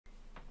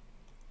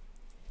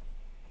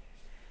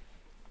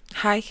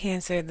Hi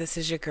Cancer, this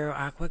is your girl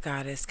Aqua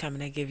Goddess coming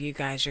to give you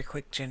guys your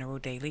quick general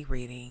daily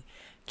reading.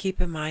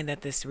 Keep in mind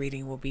that this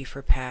reading will be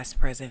for past,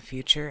 present,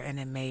 future, and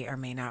it may or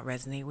may not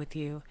resonate with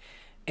you.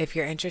 If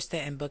you're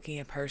interested in booking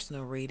a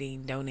personal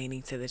reading,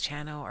 donating to the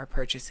channel, or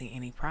purchasing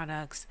any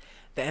products,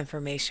 the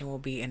information will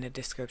be in the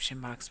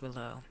description box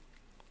below.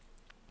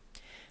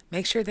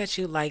 Make sure that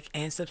you like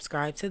and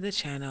subscribe to the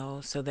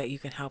channel so that you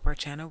can help our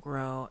channel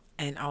grow,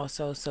 and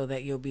also so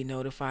that you'll be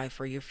notified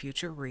for your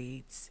future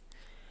reads.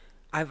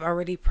 I've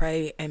already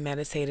prayed and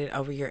meditated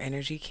over your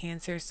energy,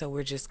 Cancer, so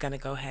we're just going to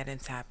go ahead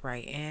and tap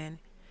right in.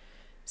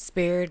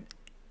 Spirit,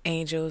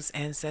 angels,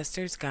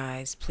 ancestors,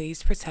 guides,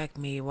 please protect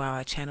me while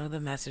I channel the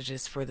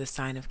messages for the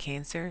sign of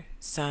Cancer,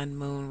 Sun,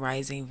 Moon,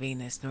 Rising,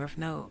 Venus, North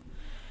Node.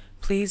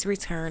 Please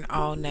return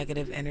all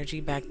negative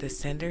energy back to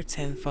sender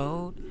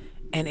tenfold.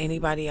 And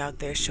anybody out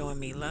there showing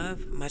me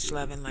love, much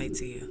love and light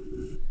to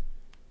you.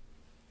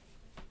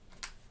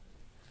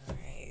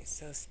 Alright,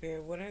 so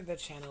Spirit, what are the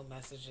channel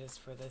messages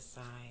for the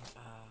sign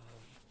of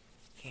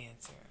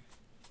Cancer?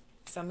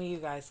 Some of you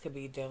guys could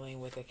be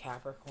dealing with a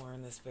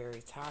Capricorn that's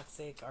very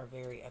toxic or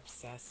very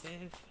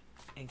obsessive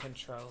and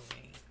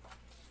controlling.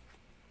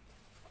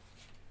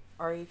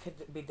 Or you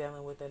could be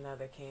dealing with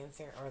another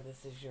Cancer, or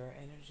this is your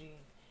energy.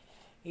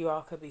 You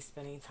all could be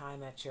spending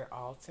time at your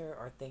altar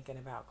or thinking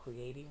about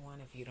creating one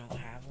if you don't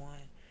have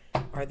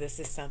one. Or this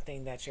is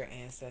something that your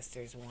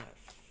ancestors want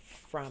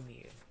from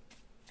you.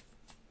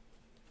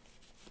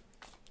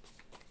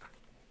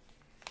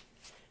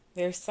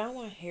 There's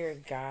someone here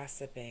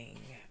gossiping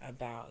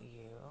about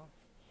you.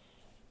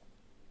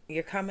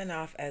 You're coming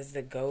off as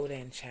the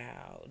golden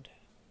child.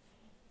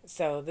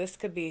 So this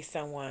could be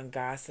someone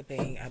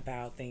gossiping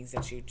about things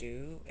that you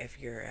do. If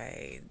you're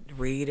a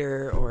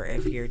reader or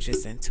if you're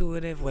just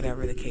intuitive,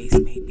 whatever the case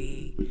may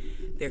be,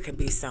 there could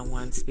be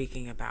someone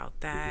speaking about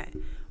that.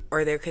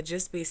 Or there could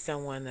just be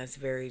someone that's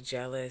very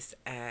jealous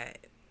at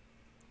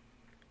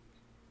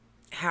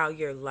how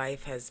your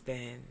life has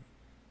been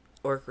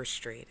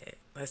orchestrated.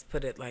 Let's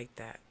put it like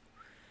that.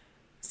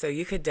 So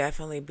you could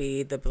definitely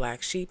be the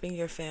black sheep in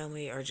your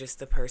family, or just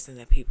the person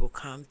that people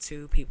come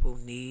to. People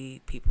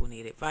need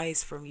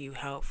advice from you,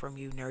 help from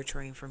you,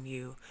 nurturing from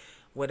you,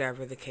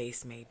 whatever the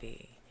case may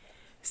be.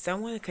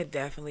 Someone could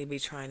definitely be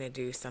trying to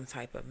do some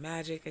type of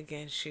magic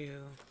against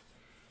you,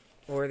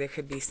 or there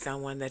could be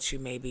someone that you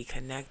may be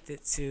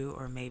connected to,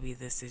 or maybe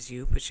this is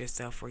you. Put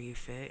yourself where you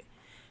fit.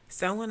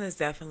 Someone is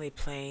definitely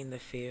playing the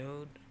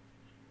field.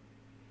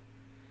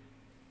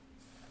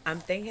 I'm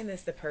thinking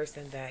it's the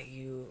person that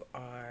you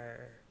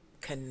are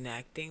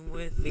connecting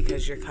with,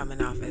 because you're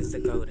coming off as the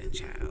golden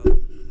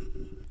child.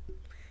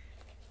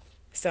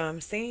 So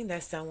I'm seeing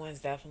that someone's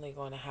definitely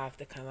going to have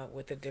to come up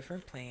with a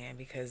different plan,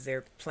 because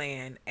their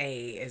plan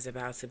A is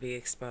about to be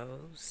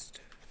exposed.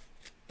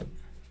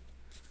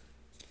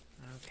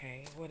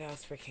 Okay, what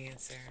else for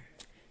Cancer?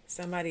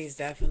 Somebody's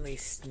definitely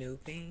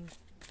snooping.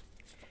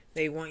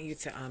 They want you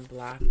to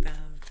unblock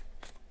them.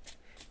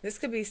 This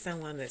could be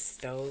someone that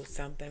stole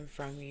something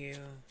from you,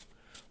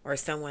 or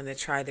someone that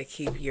tried to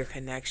keep your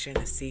connection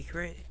a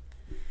secret.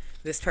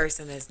 This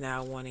person is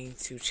now wanting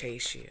to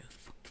chase you.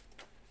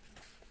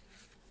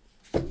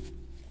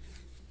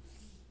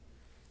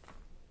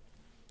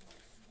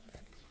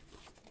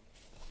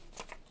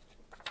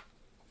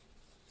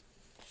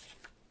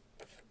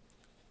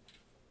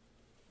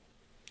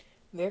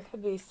 There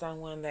could be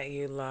someone that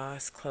you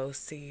lost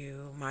close to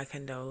you. My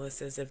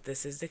condolences if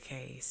this is the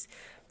case.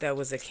 That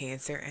was a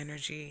Cancer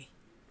energy.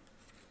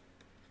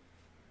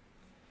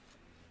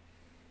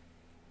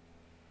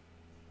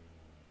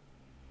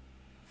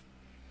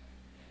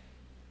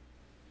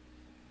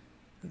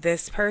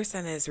 This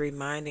person is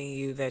reminding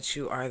you that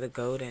you are the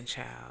golden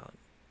child.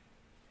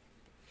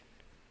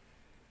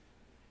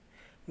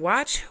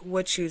 Watch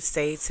what you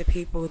say to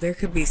people. There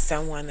could be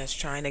someone that's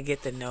trying to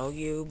get to know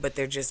you, but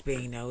they're just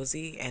being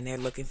nosy and they're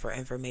looking for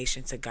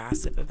information to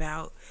gossip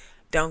about.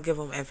 Don't give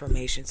them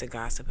information to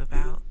gossip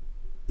about.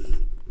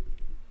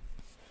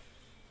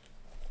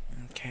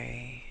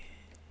 Okay.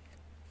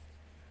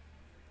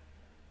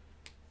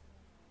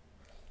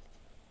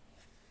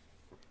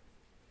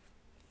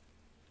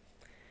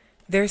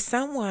 There's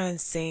someone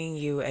seeing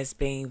you as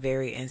being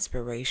very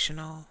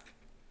inspirational.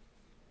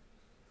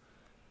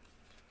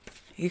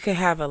 You could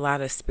have a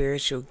lot of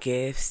spiritual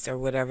gifts or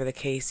whatever the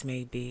case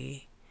may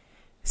be.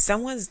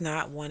 Someone's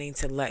not wanting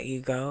to let you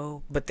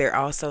go, but they're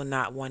also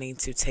not wanting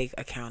to take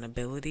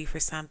accountability for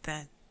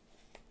something.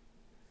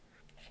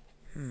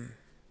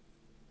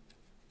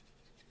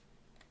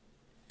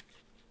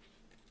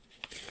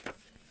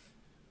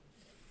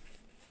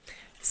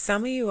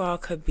 Some of you all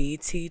could be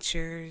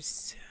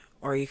teachers,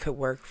 or you could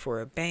work for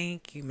a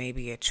bank. You may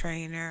be a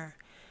trainer.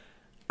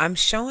 I'm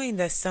showing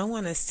that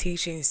someone is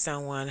teaching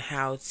someone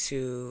how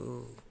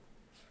to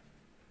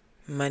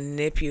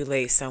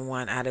manipulate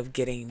someone out of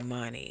getting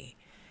money.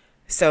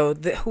 So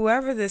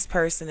whoever this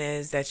person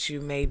is that you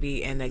may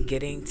be in a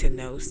getting to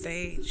know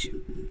stage,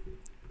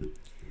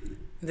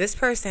 this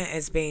person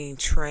is being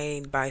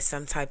trained by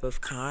some type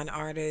of con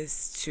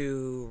artist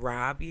to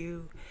rob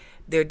you.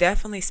 They're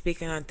definitely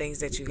speaking on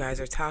things that you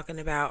guys are talking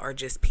about, or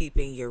just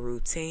peeping your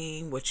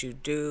routine, what you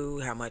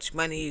do, how much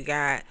money you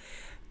got,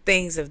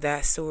 things of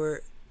that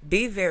sort.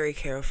 Be very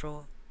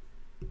careful.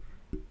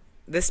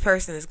 This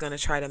person is going to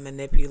try to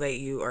manipulate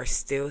you or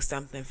steal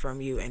something from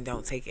you and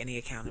don't take any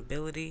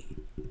accountability.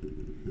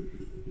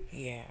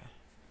 Yeah.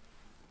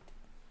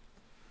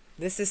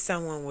 This is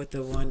someone with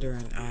a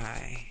wandering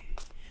eye.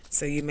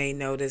 So you may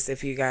notice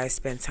if you guys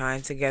spend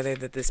time together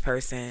that this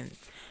person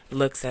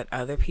looks at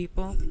other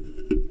people.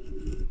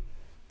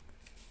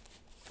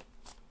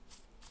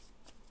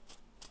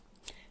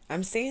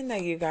 I'm seeing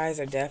that you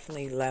guys are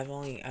definitely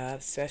leveling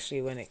up,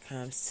 especially when it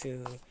comes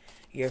to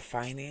your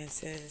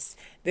finances.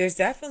 There's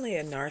definitely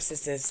a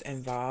narcissist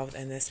involved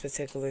in this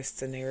particular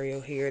scenario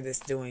here that's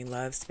doing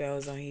love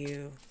spells on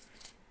you.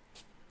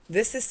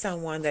 This is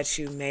someone that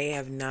you may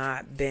have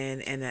not been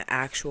in an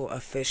actual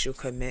official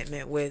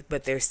commitment with,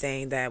 but they're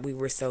saying that we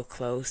were so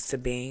close to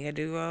being a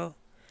duo.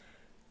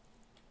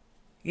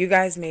 You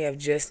guys may have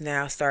just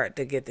now started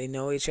to get to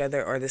know each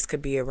other, or this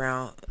could be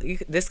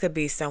this could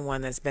be someone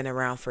that's been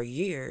around for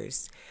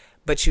years,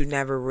 but you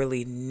never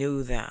really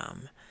knew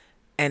them.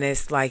 And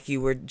it's like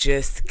you were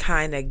just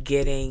kind of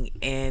getting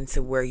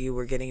into where you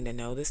were getting to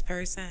know this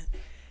person.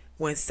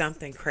 When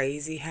something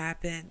crazy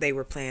happened, they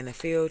were playing the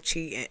field,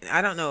 cheating.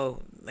 I don't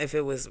know if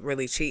it was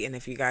really cheating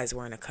if you guys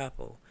weren't a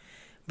couple,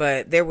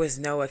 but there was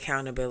no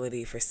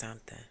accountability for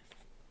something.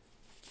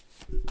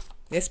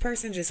 This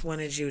person just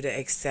wanted you to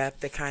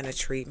accept the kind of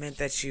treatment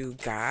that you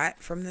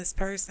got from this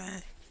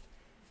person.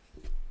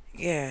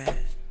 Yeah,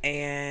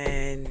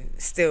 and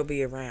still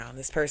be around.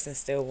 This person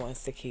still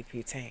wants to keep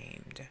you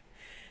tamed.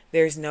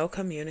 There's no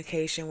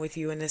communication with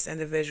you and this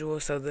individual,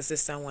 so this is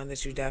someone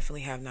that you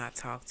definitely have not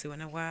talked to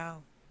in a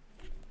while.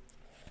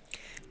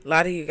 A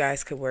lot of you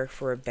guys could work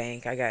for a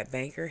bank. I got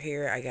banker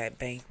here. I got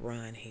bank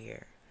run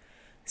here.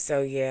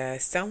 So yeah,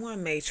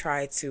 someone may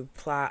try to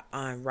plot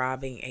on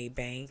robbing a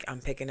bank.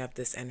 I'm picking up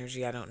this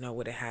energy. I don't know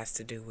what it has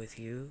to do with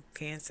you,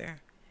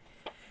 Cancer.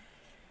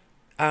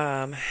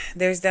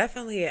 There's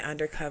definitely an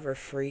undercover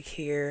freak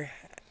here.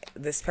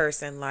 This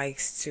person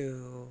likes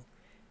to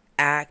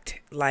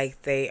act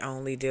like they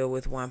only deal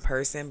with one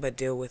person, but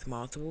deal with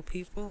multiple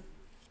people.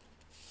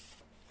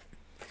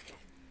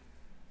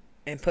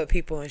 And put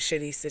people in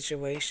shitty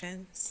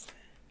situations.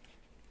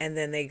 And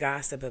then they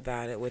gossip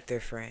about it with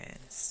their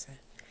friends.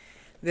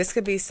 This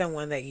could be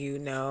someone that you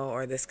know,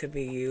 or this could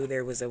be you.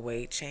 There was a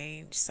weight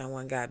change.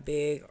 Someone got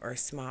big or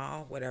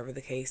small, whatever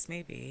the case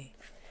may be.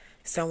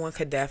 Someone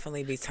could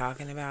definitely be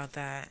talking about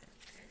that.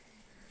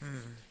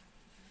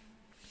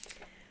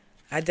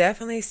 I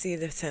definitely see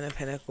the Ten of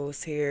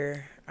Pentacles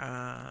here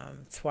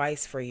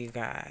twice for you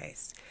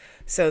guys.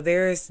 So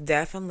there's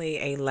definitely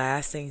a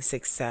lasting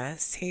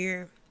success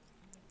here.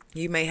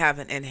 You may have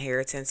an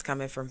inheritance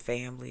coming from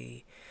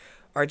family,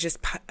 or just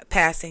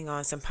passing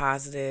on some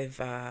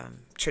positive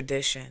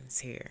traditions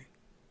here.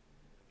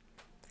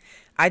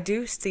 I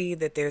do see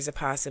that there's a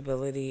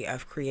possibility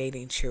of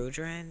creating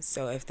children.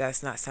 So if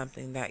that's not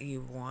something that you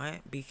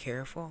want, be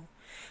careful.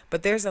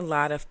 But there's a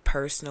lot of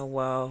personal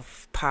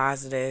wealth,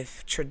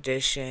 positive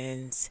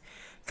traditions,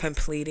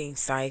 completing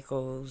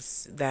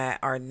cycles that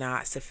are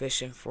not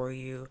sufficient for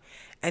you,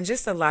 and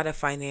just a lot of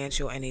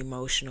financial and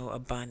emotional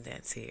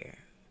abundance here.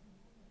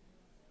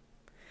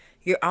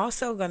 You're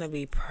also going to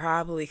be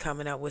probably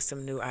coming up with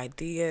some new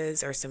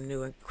ideas or some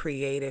new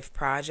creative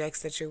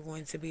projects that you're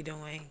going to be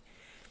doing.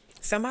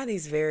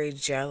 Somebody's very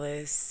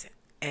jealous,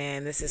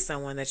 and this is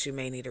someone that you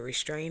may need a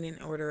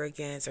restraining order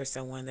against, or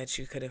someone that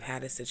you could have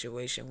had a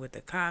situation with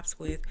the cops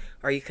with,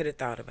 or you could have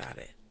thought about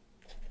it.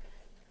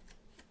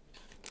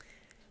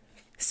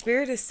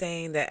 Spirit is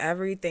saying that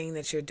everything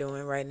that you're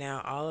doing right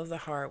now, all of the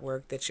hard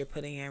work that you're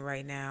putting in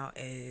right now,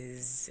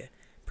 is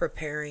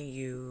preparing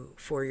you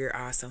for your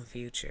awesome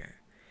future.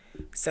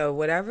 So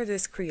whatever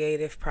this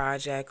creative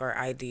project or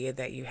idea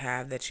that you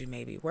have that you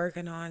may be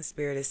working on,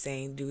 Spirit is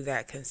saying do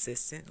that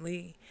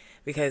consistently,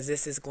 because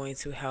this is going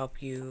to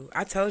help you.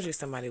 I told you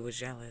somebody was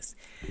jealous,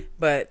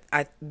 but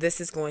this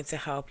is going to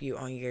help you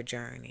on your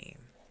journey.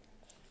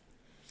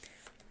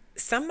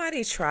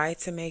 Somebody tried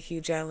to make you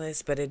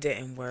jealous, but it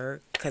didn't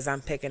work, because I'm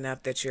picking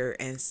up that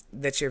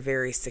you're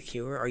very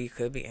secure, or you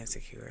could be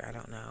insecure. I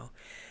don't know.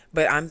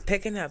 But I'm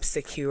picking up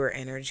secure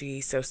energy.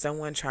 So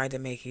someone tried to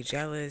make you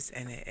jealous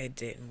and it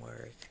didn't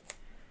work.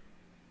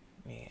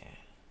 Yeah.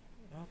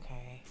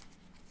 Okay.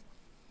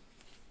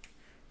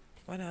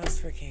 What else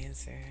for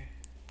Cancer?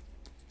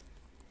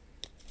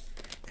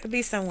 Could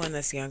be someone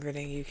that's younger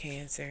than you,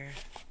 Cancer.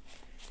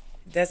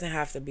 It doesn't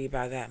have to be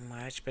by that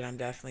much, but I'm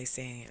definitely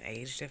seeing an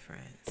age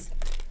difference.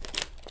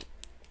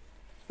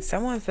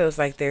 Someone feels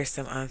like there's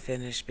some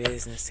unfinished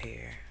business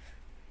here.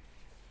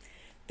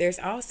 There's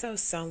also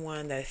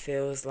someone that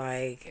feels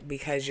like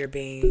because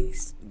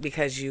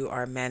you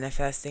are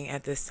manifesting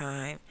at this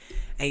time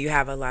and you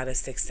have a lot of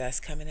success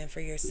coming in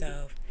for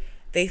yourself,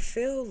 they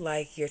feel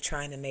like you're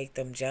trying to make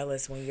them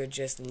jealous when you're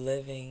just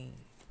living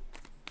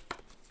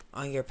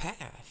on your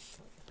path.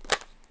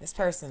 This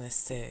person is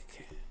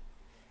sick.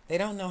 They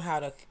don't know how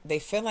to, they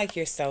feel like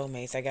your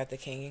soulmates. I got the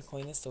King and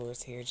Queen of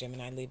Swords here,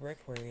 Gemini, Libra,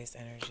 Aquarius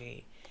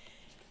energy.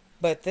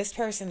 But this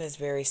person is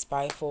very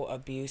spiteful,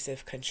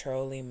 abusive,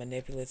 controlling,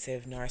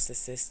 manipulative,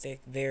 narcissistic,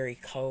 very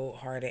cold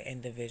hearted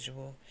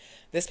individual.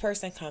 This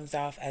person comes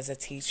off as a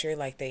teacher,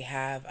 like they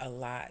have a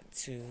lot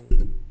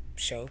to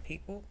show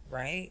people,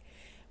 right?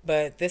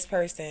 But this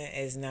person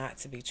is not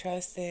to be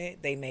trusted.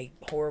 They make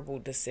horrible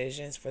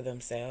decisions for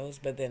themselves,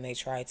 but then they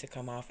try to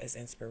come off as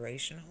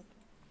inspirational.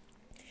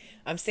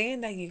 I'm seeing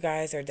that you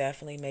guys are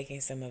definitely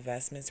making some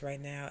investments right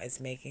now.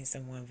 It's making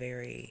someone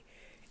very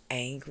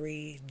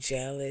angry,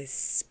 jealous,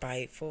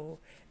 spiteful,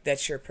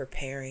 that you're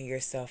preparing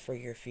yourself for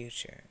your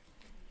future.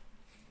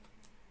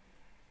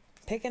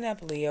 Picking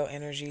up Leo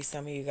energy,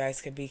 some of you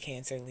guys could be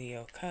Cancer,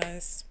 Leo,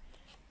 cusp.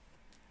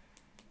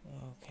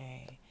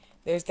 Okay.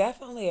 There's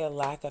definitely a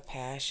lack of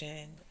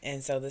passion,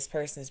 and so this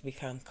person's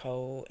become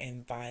cold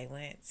and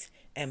violent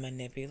and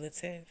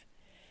manipulative.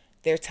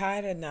 They're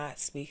tired of not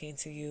speaking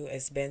to you.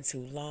 It's been too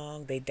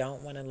long. They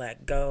don't want to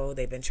let go.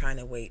 They've been trying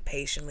to wait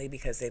patiently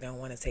because they don't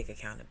want to take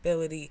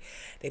accountability.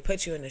 They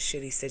put you in a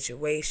shitty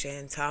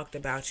situation, talked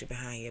about you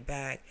behind your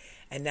back,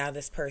 and now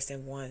this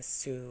person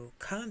wants to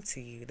come to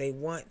you. They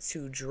want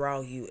to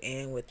draw you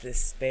in with this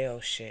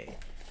spell shit.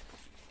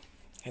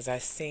 Because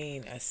I've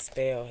seen a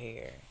spell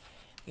here.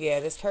 Yeah,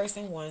 this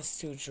person wants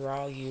to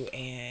draw you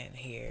in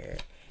here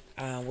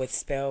with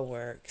spell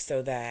work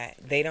so that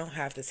they don't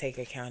have to take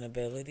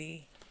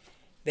accountability.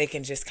 They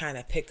can just kind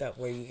of pick up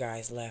where you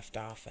guys left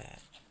off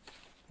at.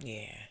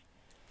 Yeah.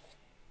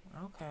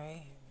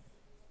 Okay.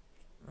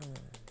 Mm.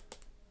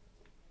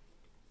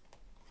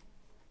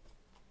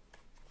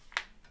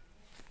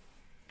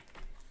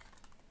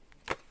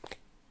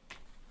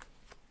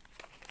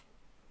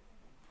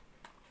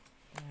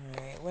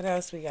 Alright, what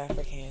else we got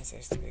for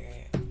Cancer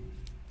Spirit?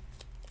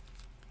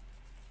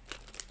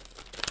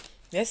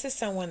 This is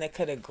someone that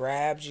could have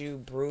grabbed you,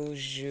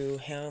 bruised you,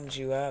 hemmed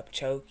you up,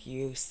 choked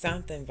you,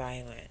 something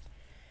violent.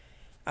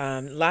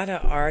 A lot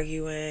of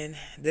arguing.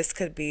 This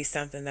could be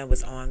something that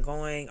was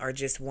ongoing or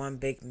just one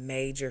big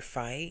major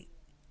fight.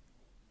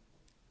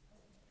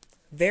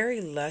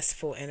 Very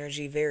lustful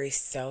energy, very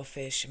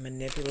selfish,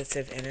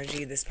 manipulative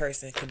energy. This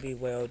person could be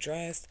well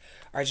dressed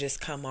or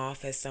just come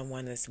off as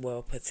someone that's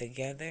well put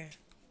together.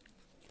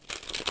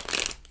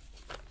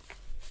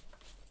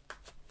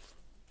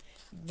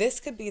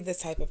 This could be the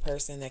type of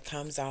person that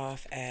comes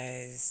off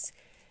as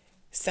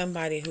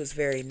somebody who's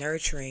very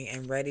nurturing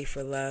and ready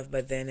for love,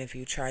 but then if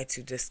you try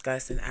to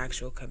discuss an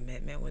actual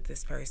commitment with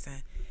this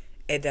person,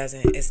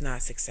 it's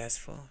not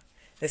successful.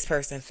 This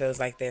person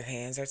feels like their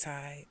hands are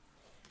tied.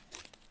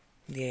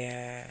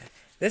 Yeah.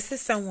 This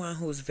is someone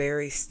who's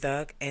very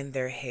stuck in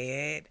their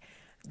head.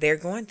 They're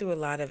going through a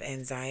lot of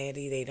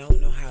anxiety. They don't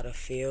know how to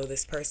feel.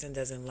 This person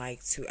doesn't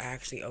like to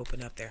actually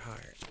open up their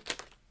heart.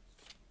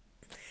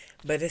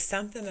 But it's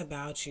something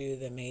about you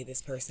that made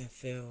this person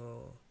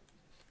feel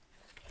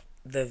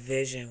the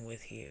vision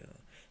with you.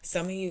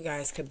 Some of you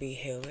guys could be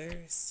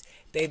healers.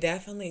 They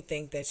definitely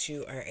think that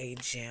you are a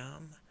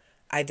gem.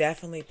 I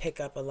definitely pick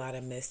up a lot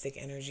of mystic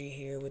energy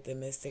here with the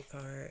mystic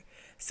card.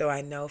 So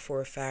I know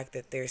for a fact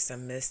that there's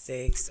some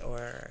mystics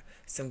or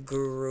some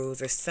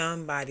gurus or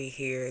somebody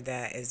here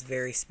that is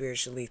very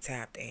spiritually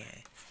tapped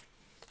in.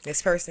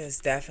 This person is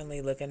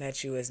definitely looking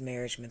at you as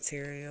marriage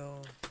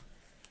material.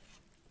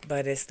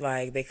 But it's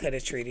like they could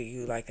have treated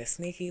you like a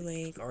sneaky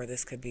link, or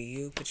this could be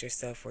you. Put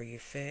yourself where you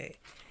fit.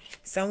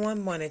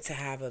 Someone wanted to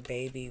have a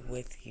baby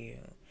with you.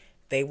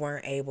 They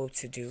weren't able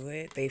to do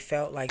it. They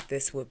felt like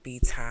this would be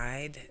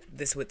tied.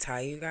 This would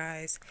tie you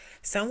guys.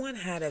 Someone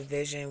had a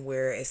vision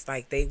where it's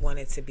like they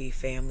wanted to be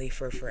family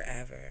for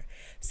forever.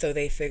 So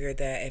they figured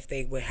that if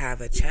they would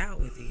have a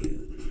child with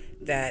you,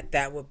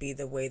 that would be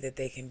the way that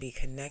they can be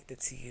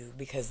connected to you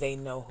because they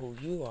know who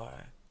you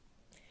are.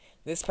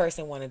 This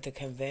person wanted to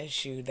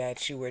convince you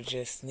that you were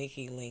just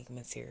sneaky link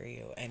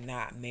material and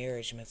not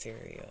marriage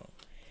material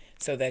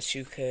so that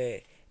you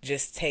could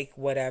just take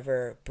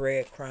whatever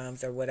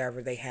breadcrumbs or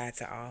whatever they had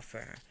to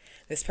offer.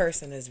 This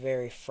person is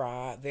very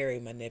fraud, very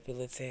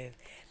manipulative.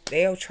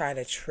 They'll try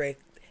to trick.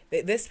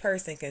 This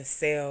person can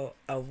sell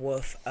a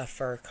wolf a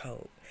fur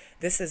coat.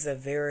 This is a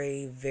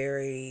very,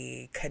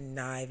 very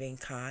conniving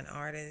con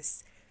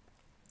artist.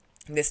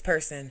 This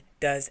person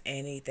does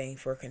anything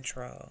for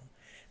control.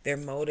 Their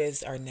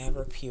motives are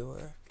never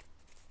pure.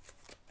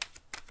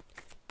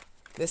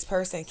 This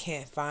person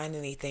can't find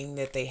anything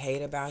that they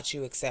hate about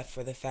you except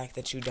for the fact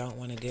that you don't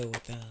want to deal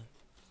with them.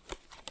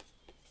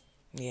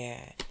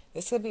 Yeah.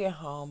 This could be a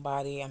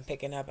homebody. I'm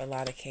picking up a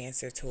lot of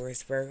Cancer,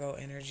 Taurus, Virgo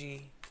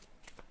energy.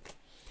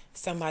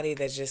 Somebody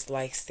that just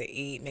likes to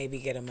eat, maybe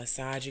get a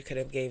massage. You could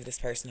have gave this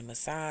person a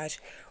massage,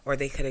 or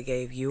they could have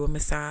gave you a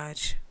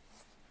massage.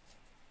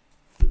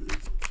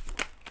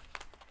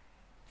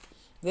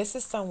 This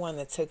is someone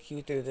that took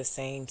you through the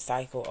same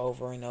cycle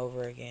over and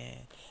over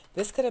again.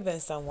 This could have been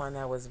someone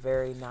that was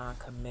very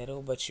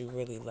non-committal, but you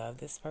really love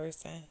this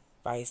person,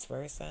 vice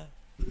versa.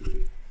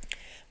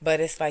 But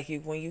it's like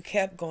when you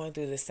kept going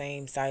through the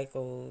same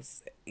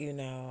cycles,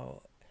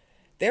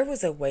 there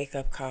was a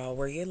wake-up call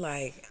where you're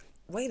like,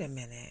 wait a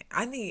minute,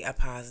 I need a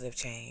positive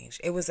change.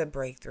 It was a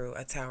breakthrough,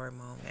 a tower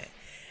moment.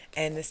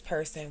 And this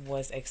person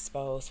was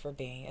exposed for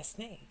being a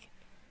snake.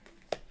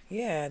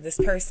 Yeah, this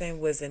person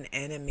was an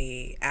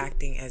enemy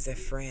acting as a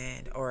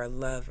friend or a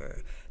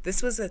lover.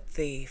 This was a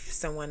thief,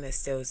 someone that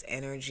steals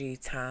energy,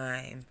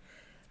 time,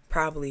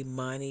 probably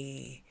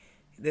money.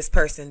 This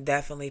person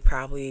definitely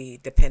probably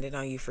depended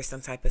on you for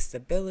some type of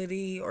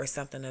stability or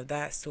something of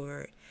that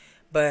sort.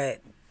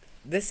 But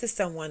this is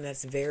someone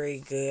that's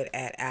very good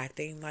at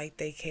acting like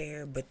they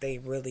care, but they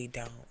really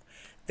don't.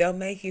 They'll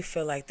make you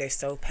feel like they're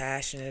so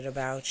passionate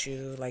about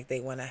you, like they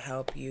want to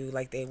help you,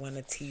 like they want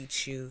to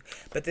teach you.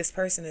 But this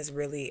person is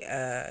really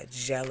a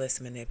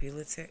jealous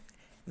manipulator.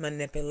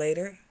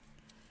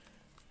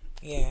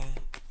 Yeah.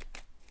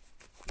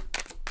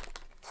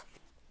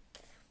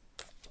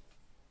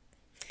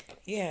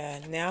 Yeah,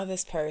 now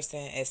this person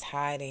is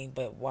hiding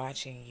but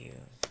watching you.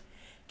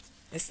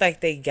 It's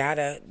like they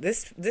gotta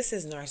this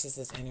is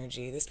narcissist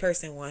energy. This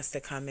person wants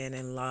to come in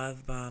and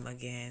love bomb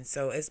again.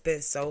 So it's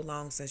been so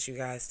long since you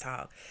guys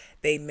talked.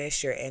 They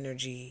miss your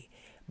energy,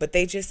 but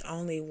they just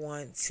only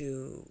want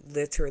to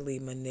literally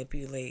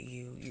manipulate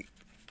you.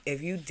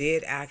 If you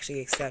did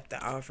actually accept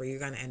the offer, you're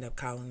gonna end up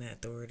calling the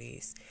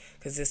authorities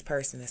because this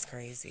person is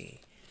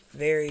crazy,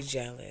 very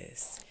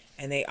jealous,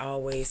 and they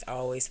always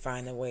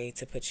find a way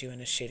to put you in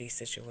a shitty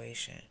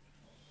situation.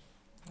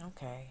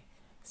 Okay.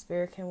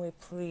 Spirit, can we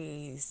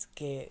please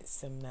get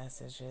some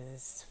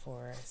messages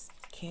for us?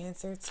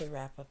 Cancer, to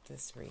wrap up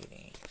this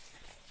reading.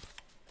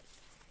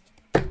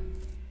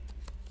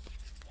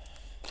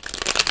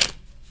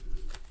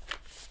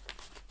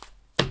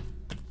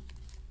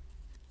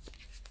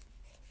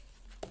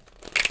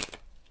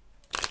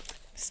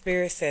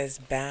 Spirit says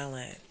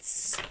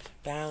balance.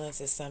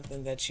 Balance is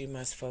something that you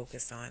must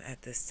focus on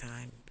at this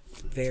time.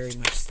 Very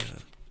much so.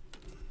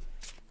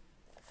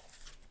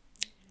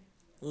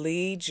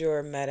 Lead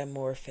your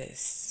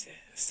metamorphosis.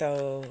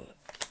 So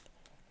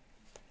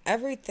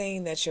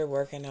everything that you're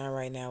working on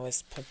right now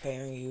is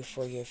preparing you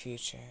for your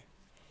future.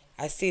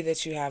 I see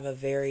that you have a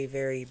very,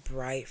 very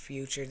bright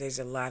future. There's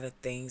a lot of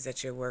things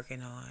that you're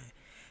working on.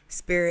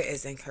 Spirit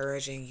is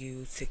encouraging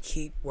you to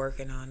keep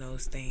working on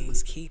those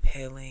things, keep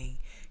healing,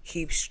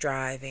 keep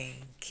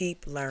striving,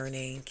 keep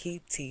learning,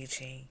 keep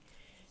teaching.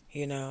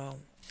 You know,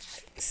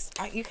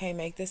 you can't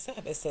make this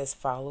up. It says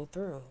follow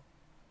through.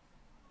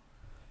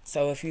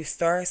 So if you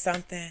start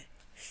something,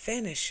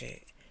 finish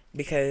it.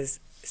 Because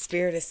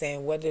Spirit is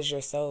saying, what does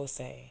your soul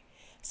say?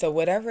 So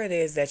whatever it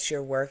is that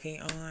you're working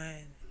on,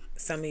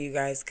 some of you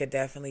guys could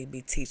definitely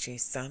be teaching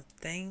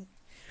something.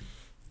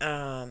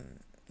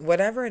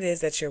 Whatever it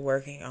is that you're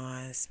working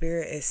on,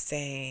 Spirit is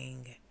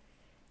saying,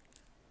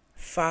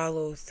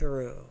 follow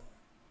through.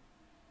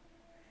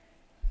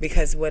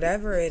 Because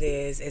whatever it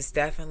is, it's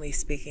definitely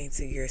speaking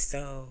to your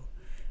soul.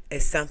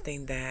 It's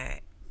something that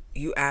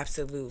you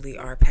absolutely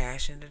are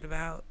passionate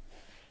about.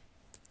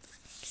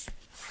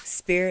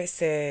 Spirit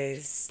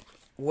says,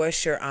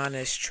 what's your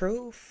honest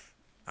truth?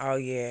 Oh,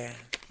 yeah.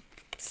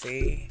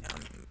 See?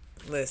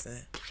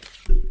 Listen.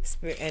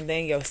 And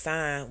then your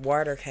sign,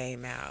 water,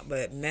 came out.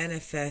 But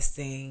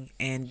manifesting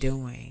and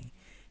doing.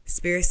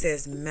 Spirit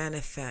says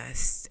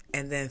manifest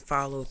and then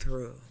follow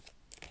through.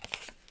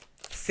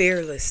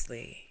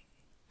 Fearlessly.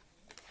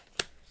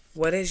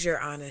 What is your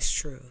honest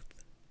truth?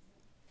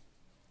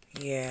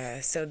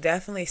 Yeah, so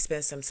definitely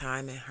spend some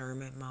time in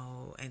hermit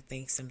mode and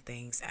think some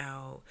things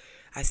out.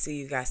 I see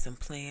you got some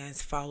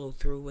plans. Follow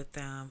through with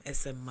them.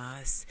 It's a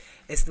must.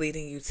 It's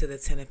leading you to the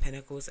Ten of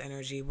Pentacles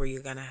energy where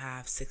you're going to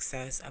have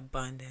success,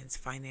 abundance,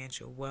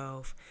 financial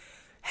wealth,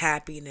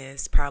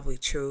 happiness, probably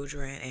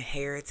children,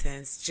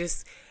 inheritance.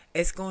 Just,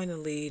 it's going to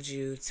lead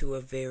you to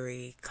a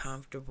very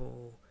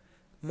comfortable,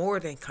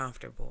 more than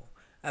comfortable,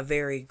 a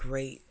very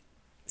great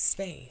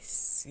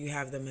space. You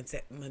have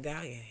the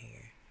medallion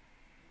here.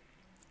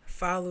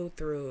 Follow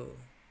through.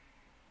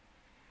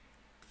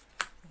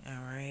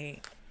 All right.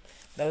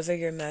 Those are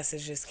your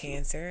messages,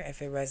 Cancer.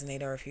 If it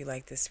resonated or if you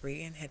like this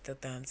reading, hit the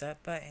thumbs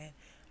up button.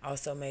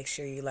 Also, make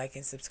sure you like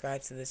and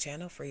subscribe to the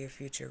channel for your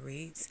future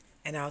reads.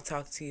 And I'll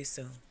talk to you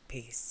soon.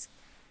 Peace.